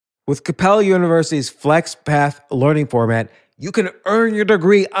With Capella University's FlexPath learning format, you can earn your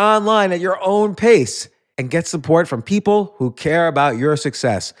degree online at your own pace and get support from people who care about your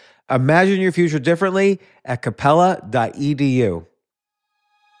success. Imagine your future differently at capella.edu.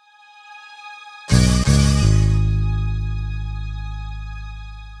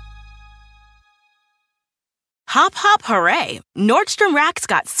 Hop, hop, hooray! Nordstrom Rack's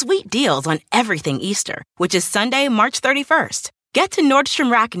got sweet deals on everything Easter, which is Sunday, March 31st. Get to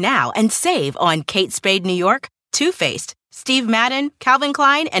Nordstrom Rack now and save on Kate Spade New York, Too Faced, Steve Madden, Calvin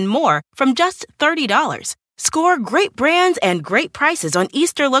Klein, and more from just $30. Score great brands and great prices on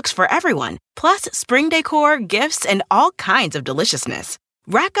Easter looks for everyone, plus spring decor, gifts, and all kinds of deliciousness.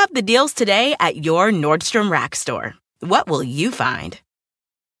 Rack up the deals today at your Nordstrom Rack store. What will you find?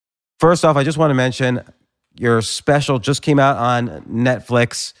 First off, I just want to mention your special just came out on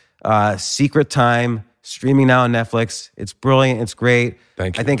Netflix, Secret Time, streaming now on Netflix. It's brilliant. It's great.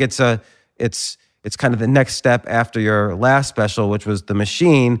 Thank you. I think it's kind of the next step after your last special, which was The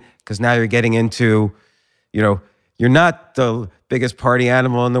Machine, because now you're getting into, you're not the biggest party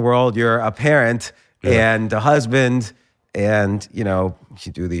animal in the world. You're a parent and a husband, and, you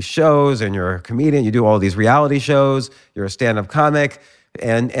do these shows, and you're a comedian. You do all these reality shows. You're a stand-up comic.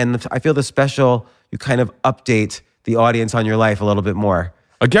 And I feel the special, you kind of update the audience on your life a little bit more.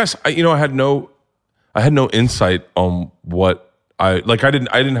 I guess I had no insight on what I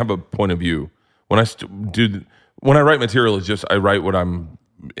didn't have a point of view when I write material. It's just I write what I'm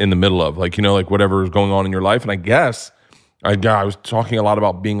in the middle of, whatever is going on in your life. And I guess I was talking a lot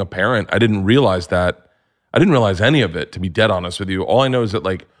about being a parent. I didn't realize any of it, to be dead honest with you. All I know is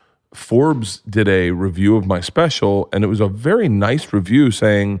that Forbes did a review of my special, and it was a very nice review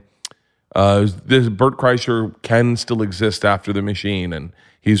saying this Bert Kreischer can still exist after The Machine, and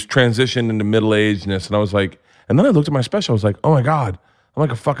he's transitioned into middle-agedness. And I was like, and then I looked at my special, I was like, oh my God, I'm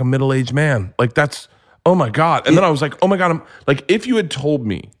like a fucking middle-aged man. That's, oh my God. And then I was like, oh my God, I'm like, if you had told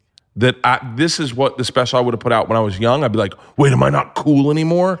me that this is what the special I would have put out when I was young, I'd be like, wait, am I not cool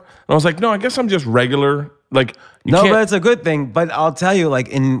anymore? And I was like, no, I guess I'm just regular. But it's a good thing. But I'll tell you,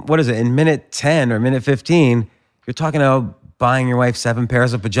 in minute 10 or minute 15, you're talking about buying your wife 7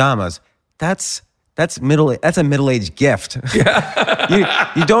 pairs of pajamas. That's a middle-aged gift.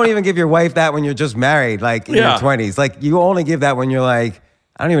 Yeah. you don't even give your wife that when you're just married, in your 20s. You only give that when you're I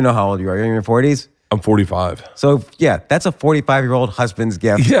don't even know how old you are. You're in your 40s? I'm 45. So, yeah, that's a 45-year-old husband's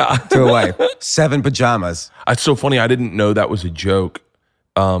gift to a wife. 7 pajamas. It's so funny. I didn't know that was a joke.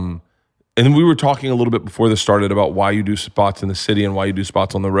 And we were talking a little bit before this started about why you do spots in the city and why you do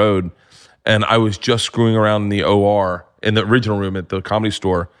spots on the road. And I was just screwing around in the OR, in the original room at the Comedy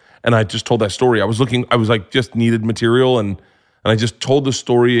Store. And I just told that story. I was just needed material. And I just told the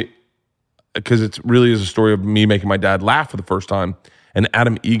story because it really is a story of me making my dad laugh for the first time. And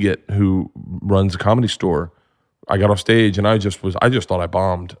Adam Egget, who runs the Comedy Store, I got off stage and I just thought I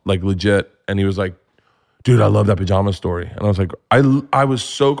bombed, legit. And he was like, dude, I love that pajama story. And I was like, I was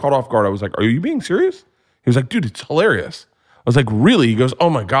so caught off guard. I was like, are you being serious? He was like, dude, it's hilarious. I was like, really? He goes, oh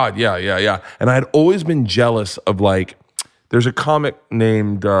my God, yeah. And I had always been jealous of there's a comic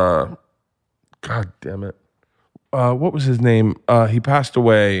named, God damn it. What was his name? He passed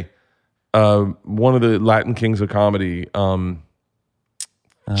away. One of the Latin kings of comedy.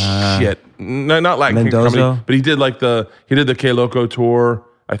 Shit. No, not Latin Mendoza? King of comedy. But he did the K Loco tour,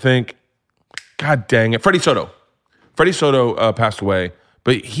 I think. God dang it. Freddie Soto. Freddie Soto passed away,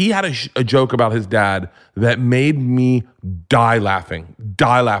 but he had a joke about his dad that made me die laughing.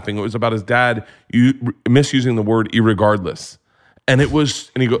 It was about his dad misusing the word irregardless. And it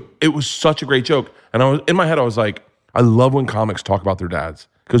was such a great joke. And in my head, I was like, I love when comics talk about their dads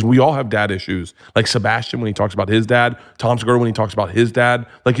because we all have dad issues. Like Sebastian when he talks about his dad, Tom Segura when he talks about his dad.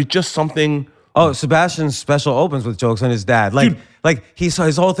 It's just something. Oh, Sebastian's special opens with jokes on his dad.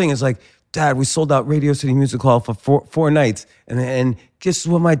 His whole thing is Dad, we sold out Radio City Music Hall for four nights. And guess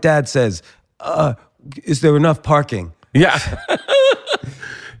what my dad says? Is there enough parking? Yeah.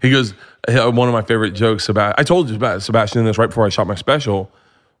 He goes, one of my favorite jokes about, I told you about Sebastian this right before I shot my special.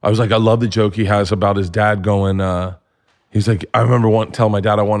 I was like, I love the joke he has about his dad going, he's like, I remember telling my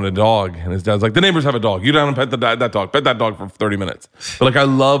dad I wanted a dog. And his dad's like, the neighbors have a dog. You don't pet that dog. Pet that dog for 30 minutes. But I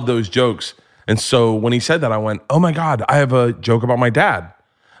love those jokes. And so when he said that, I went, oh my God, I have a joke about my dad.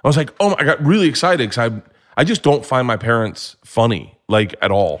 I was like, I got really excited because I just don't find my parents funny,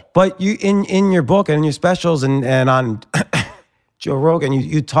 at all. But you in your book and in your specials and on Joe Rogan,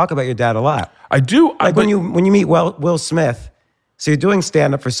 you talk about your dad a lot. I do. When you meet Will Smith, so you're doing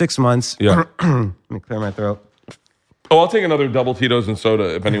stand-up for 6 months. Yeah. Let me clear my throat. Oh, I'll take another double Tito's and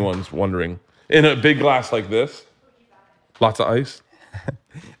soda if anyone's wondering. In a big glass like this. Lots of ice.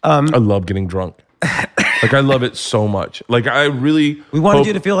 I love getting drunk. Like, I love it so much. Like, I really... We wanted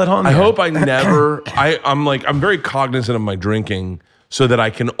you to feel at home I there. hope I never... I'm very cognizant of my drinking so that I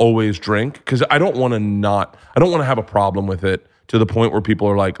can always drink, because I don't want to have a problem with it to the point where people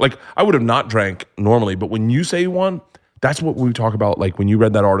are like, I would have not drank normally, but when you say one, that's what we talk about. Like, when you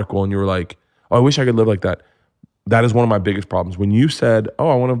read that article and you were like, oh, I wish I could live like that. That is one of my biggest problems. When you said, oh,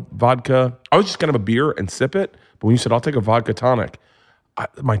 I want a vodka, I was just going to have a beer and sip it. But when you said, I'll take a vodka tonic,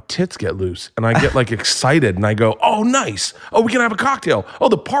 my tits get loose and I get like excited and I go, oh, nice. Oh, we can have a cocktail. Oh,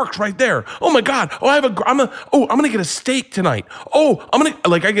 the park's right there. Oh my God. Oh, I'm going to get a steak tonight. Oh,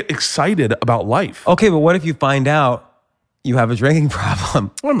 I get excited about life. Okay, but what if you find out you have a drinking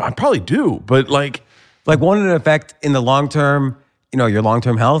problem? Well, I probably do, but like won't it affect in the long term, your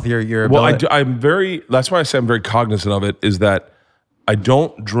long-term health, your ability? Well, that's why I say I'm very cognizant of it, is that I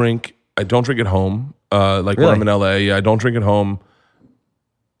don't drink at home. Like Really? when I'm in LA, I don't drink at home.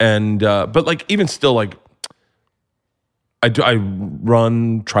 And, but like, even still, like, I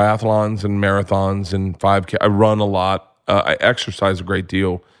run triathlons and marathons and 5K. I run a lot. I exercise a great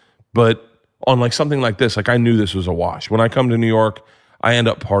deal. But on like something like this, like, I knew this was a wash. When I come to New York, I end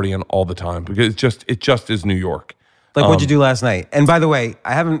up partying all the time because it just is New York. Like, what'd you do last night? And by the way,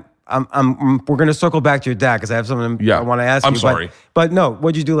 we're going to circle back to your dad because I have something I want to ask you. I'm sorry. But no,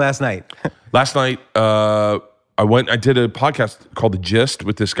 what'd you do last night? Last night, I did a podcast called The Gist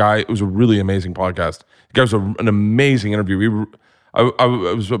with this guy. It was a really amazing podcast. The guy was an amazing interview. I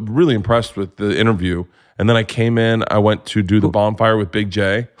was really impressed with the interview. And then I came in, I went to do the bonfire with Big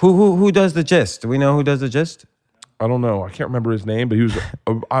J. Who does The Gist? Do we know who does The Gist? I don't know. I can't remember his name, but he was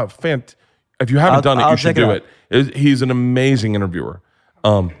a fan. If you haven't done it, you should do it. He's an amazing interviewer.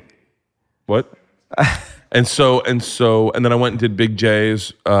 What? And then I went and did Big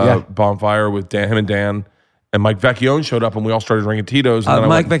J's bonfire with him and Dan, and Mike Vecchione showed up, and we all started drinking Tito's. And then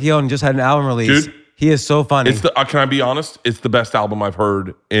Mike Vecchione just had an album release. Dude, he is so funny. Can I be honest? It's the best album I've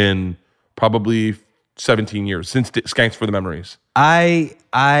heard in probably 17 years, since Skanks for the Memories. I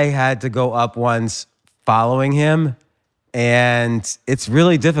had to go up once following him, and it's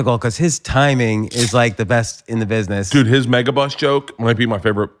really difficult because his timing is like the best in the business. Dude, his Megabus joke might be one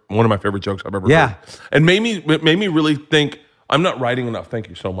of my favorite jokes I've ever heard. And made me really think, I'm not writing enough. Thank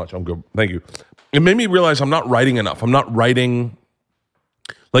you so much. I'm good. Thank you. It made me realize I'm not writing enough. I'm not writing.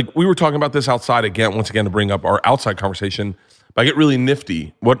 Like, we were talking about this outside once again, to bring up our outside conversation. But I get really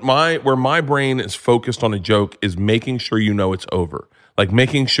nifty. Where my brain is focused on a joke is making sure it's over. Like,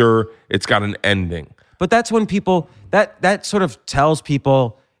 making sure it's got an ending. But that's when people, that sort of tells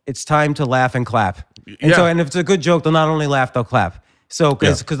people it's time to laugh and clap. And if it's a good joke, they'll not only laugh, they'll clap. So,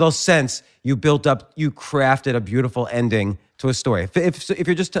 because they'll sense you crafted a beautiful ending to a story. If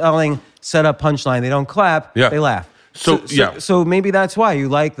you're just telling set up punchline, they don't clap, they laugh. So maybe that's why you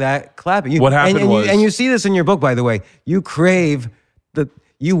like that clapping. What happened was... And you see this in your book, by the way. You crave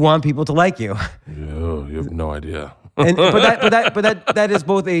you want people to like you. Yeah, you have no idea. But that is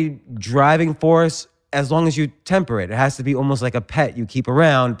both a driving force as long as you temper it. It has to be almost like a pet you keep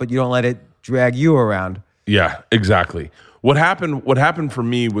around, but you don't let it drag you around. Yeah, exactly. What happened for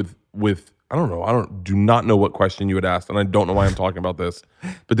me with I don't know. Do not know what question you had asked, and I don't know why I'm talking about this.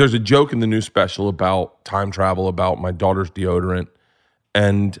 But there's a joke in the new special about time travel, about my daughter's deodorant.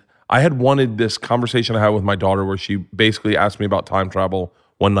 And I had wanted this conversation I had with my daughter where she basically asked me about time travel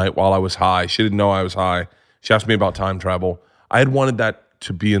one night while I was high. She didn't know I was high. She asked me about time travel. I had wanted that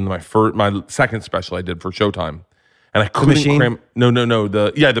to be in my second special I did for Showtime. And I couldn't cram... No.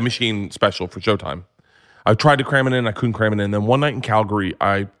 The Machine special for Showtime. I tried to cram it in. I couldn't cram it in. And then one night in Calgary,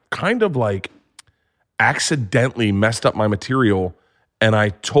 I kind of like accidentally messed up my material, and I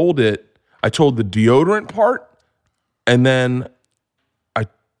told the deodorant part, and then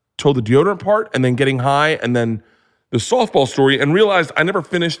getting high, and then the softball story, and realized I never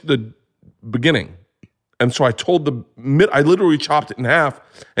finished the beginning. And so I told I literally chopped it in half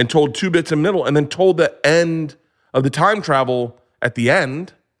and told 2 bits in the middle, and then told the end of the time travel at the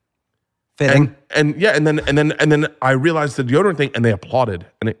end. Fitting. And then I realized the deodorant thing, and they applauded,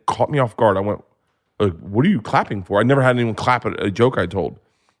 and it caught me off guard. I went, "What are you clapping for?" I never had anyone clap at a joke I told.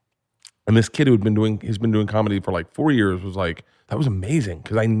 And this kid he's been doing comedy for like 4 years, was like, "That was amazing,"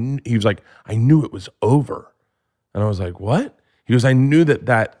 because he was like, "I knew it was over," and I was like, "What?" He goes, "I knew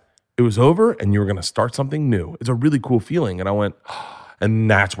that it was over, and you were going to start something new. It's a really cool feeling." And I went.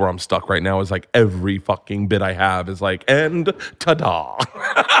 And that's where I'm stuck right now, is like every fucking bit I have is like, and ta-da.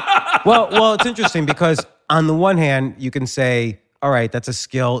 Well, it's interesting because on the one hand, you can say, all right, that's a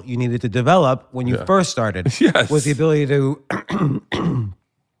skill you needed to develop when you first started. Yes. Was the ability to, I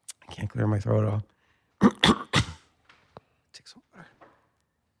can't clear my throat off. Take some water.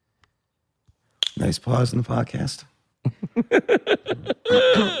 Nice pause in the podcast.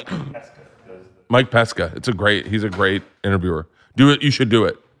 Mike Pesca. He's a great interviewer. Do it. You should do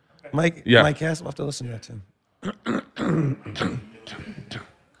it. Mike Cass, we'll have to listen to that too.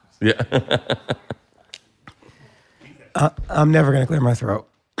 Yeah. I'm never going to clear my throat.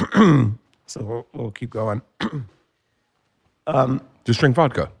 So we'll keep going. Just drink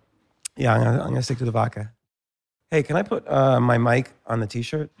vodka. Yeah, I'm gonna stick to the vodka. Hey, can I put my mic on the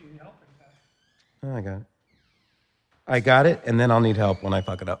T-shirt? Oh, I got it, and then I'll need help when I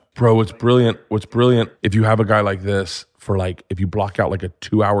fuck it up. Bro, what's brilliant if you have a guy like this if you block out like a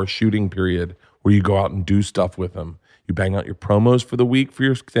 2-hour shooting period where you go out and do stuff with him. You bang out your promos for the week for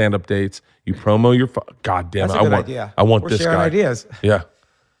your stand-up dates. You promo your God damn That's it. a good idea. I want We're this sharing guy. ideas. Yeah.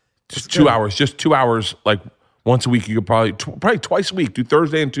 Just 2 hours. Just 2 hours, like once a week. You could probably twice a week, do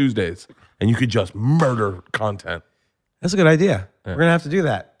Thursday and Tuesdays, and you could just murder content. That's a good idea. Yeah. We're gonna have to do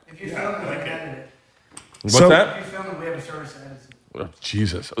that. If you film it, we can edit it. What's that? If you film it, we have a service that edits it. Oh,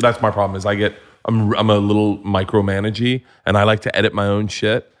 Jesus, that's my problem. Is I'm a little micromanagey, and I like to edit my own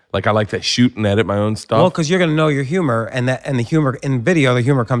shit. Like I like to shoot and edit my own stuff. Well, because you're gonna know your humor, and the humor in video, the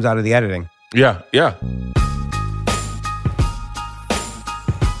humor comes out of the editing. Yeah.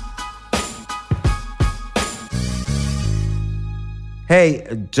 Hey,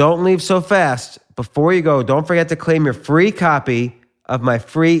 don't leave so fast. Before you go, don't forget to claim your free copy of my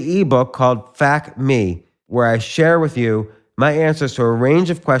free ebook called Fact Me, where I share with you my answers to a range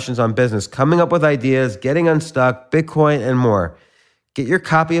of questions on business, coming up with ideas, getting unstuck, Bitcoin, and more. Get your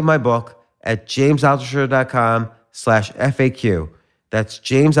copy of my book at jamesaltucher.com/FAQ. That's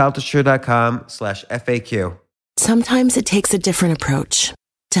jamesaltucher.com/FAQ. Sometimes it takes a different approach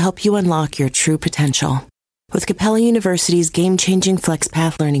to help you unlock your true potential. With Capella University's game-changing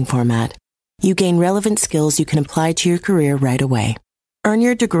FlexPath learning format, you gain relevant skills you can apply to your career right away. Earn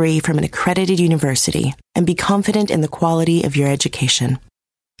your degree from an accredited university and be confident in the quality of your education.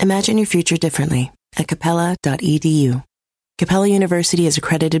 Imagine your future differently at capella.edu. Capella University is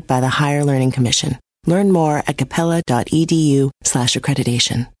accredited by the Higher Learning Commission. Learn more at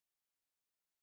capella.edu/accreditation.